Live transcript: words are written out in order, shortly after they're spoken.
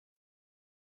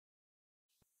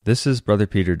This is Brother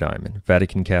Peter Diamond,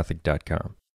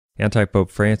 VaticanCatholic.com. Anti-Pope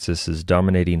Francis is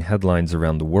dominating headlines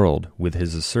around the world with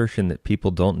his assertion that people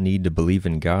don't need to believe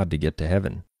in God to get to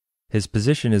heaven. His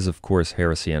position is, of course,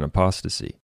 heresy and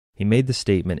apostasy. He made the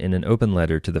statement in an open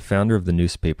letter to the founder of the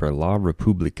newspaper La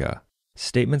Repubblica.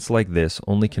 Statements like this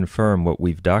only confirm what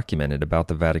we've documented about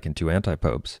the Vatican II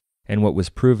anti-popes, and what was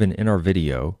proven in our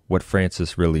video, what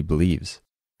Francis really believes.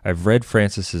 I've read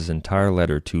Francis's entire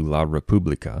letter to La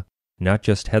Repubblica, not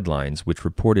just headlines which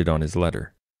reported on his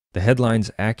letter. The headlines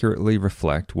accurately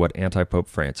reflect what Anti-Pope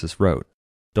Francis wrote.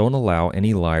 Don't allow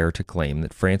any liar to claim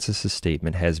that Francis's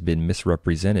statement has been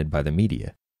misrepresented by the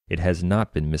media. It has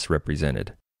not been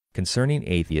misrepresented. Concerning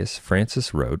atheists,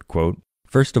 Francis wrote, quote,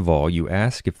 "First of all, you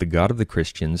ask if the God of the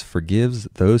Christians forgives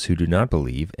those who do not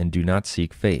believe and do not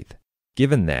seek faith.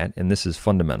 Given that, and this is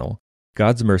fundamental,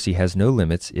 God's mercy has no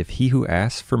limits if he who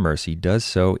asks for mercy does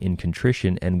so in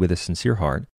contrition and with a sincere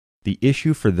heart. The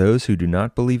issue for those who do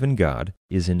not believe in God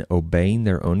is in obeying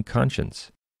their own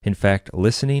conscience. In fact,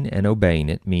 listening and obeying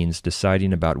it means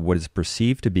deciding about what is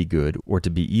perceived to be good or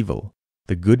to be evil.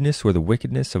 The goodness or the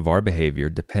wickedness of our behavior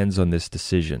depends on this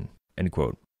decision." End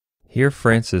quote. Here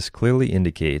Francis clearly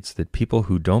indicates that people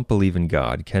who don't believe in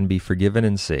God can be forgiven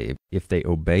and saved if they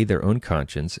obey their own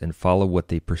conscience and follow what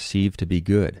they perceive to be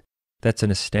good. That's an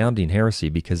astounding heresy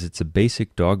because it's a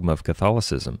basic dogma of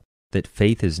Catholicism, that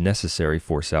faith is necessary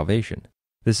for salvation.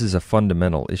 This is a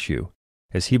fundamental issue.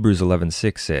 As Hebrews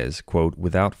 11:6 says, quote,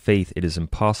 "Without faith it is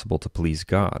impossible to please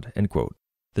God." End quote.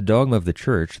 The dogma of the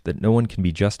Church that no one can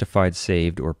be justified,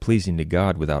 saved, or pleasing to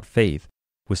God without faith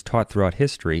was taught throughout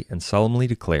history and solemnly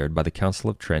declared by the Council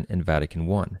of Trent and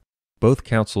Vatican I. Both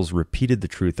councils repeated the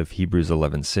truth of Hebrews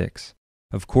 11:6.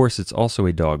 Of course, it's also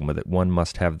a dogma that one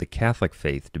must have the Catholic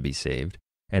faith to be saved,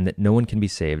 and that no one can be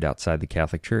saved outside the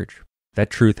Catholic Church. That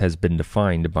truth has been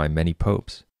defined by many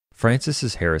popes.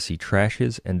 Francis's heresy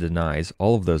trashes and denies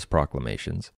all of those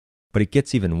proclamations, but it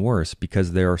gets even worse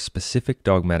because there are specific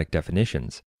dogmatic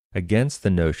definitions against the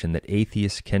notion that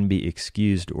atheists can be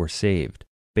excused or saved,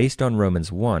 based on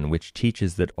Romans 1, which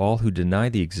teaches that all who deny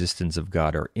the existence of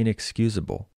God are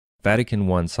inexcusable. Vatican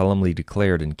I solemnly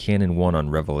declared in Canon 1 on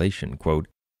Revelation, quote,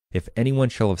 "If anyone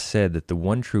shall have said that the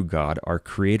one true God, our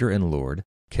Creator and Lord,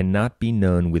 cannot be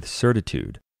known with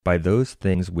certitude by those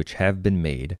things which have been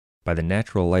made, by the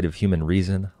natural light of human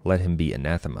reason, let him be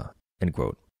anathema." End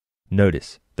quote.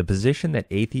 Notice, the position that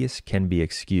atheists can be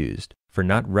excused for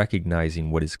not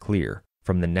recognizing what is clear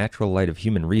from the natural light of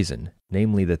human reason,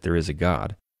 namely that there is a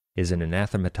God, is an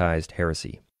anathematized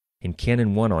heresy. In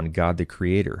Canon 1 on God the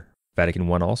Creator,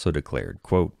 Vatican I also declared,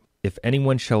 quote, "If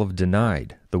anyone shall have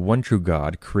denied the one true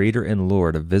God, Creator and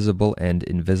Lord of visible and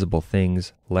invisible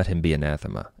things, let him be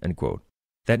anathema." End quote.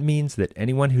 That means that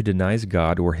anyone who denies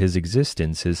God or his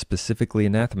existence is specifically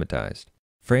anathematized.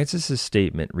 Francis's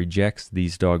statement rejects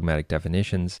these dogmatic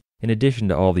definitions in addition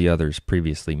to all the others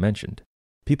previously mentioned.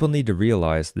 People need to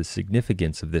realize the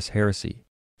significance of this heresy.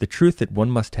 The truth that one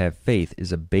must have faith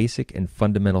is a basic and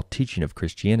fundamental teaching of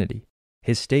Christianity.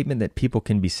 His statement that people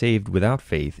can be saved without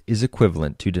faith is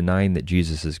equivalent to denying that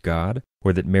Jesus is God,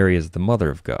 or that Mary is the mother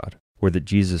of God, or that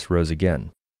Jesus rose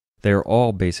again. They are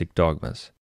all basic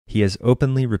dogmas. He has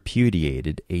openly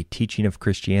repudiated a teaching of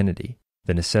Christianity,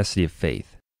 the necessity of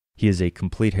faith. He is a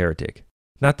complete heretic.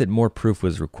 Not that more proof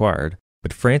was required,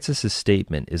 but Francis's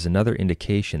statement is another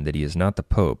indication that he is not the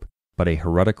Pope, but a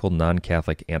heretical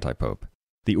non-Catholic anti-pope.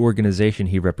 The organization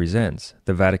he represents,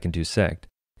 the Vatican II sect,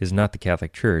 is not the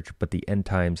Catholic Church, but the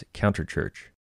end-times counter-church.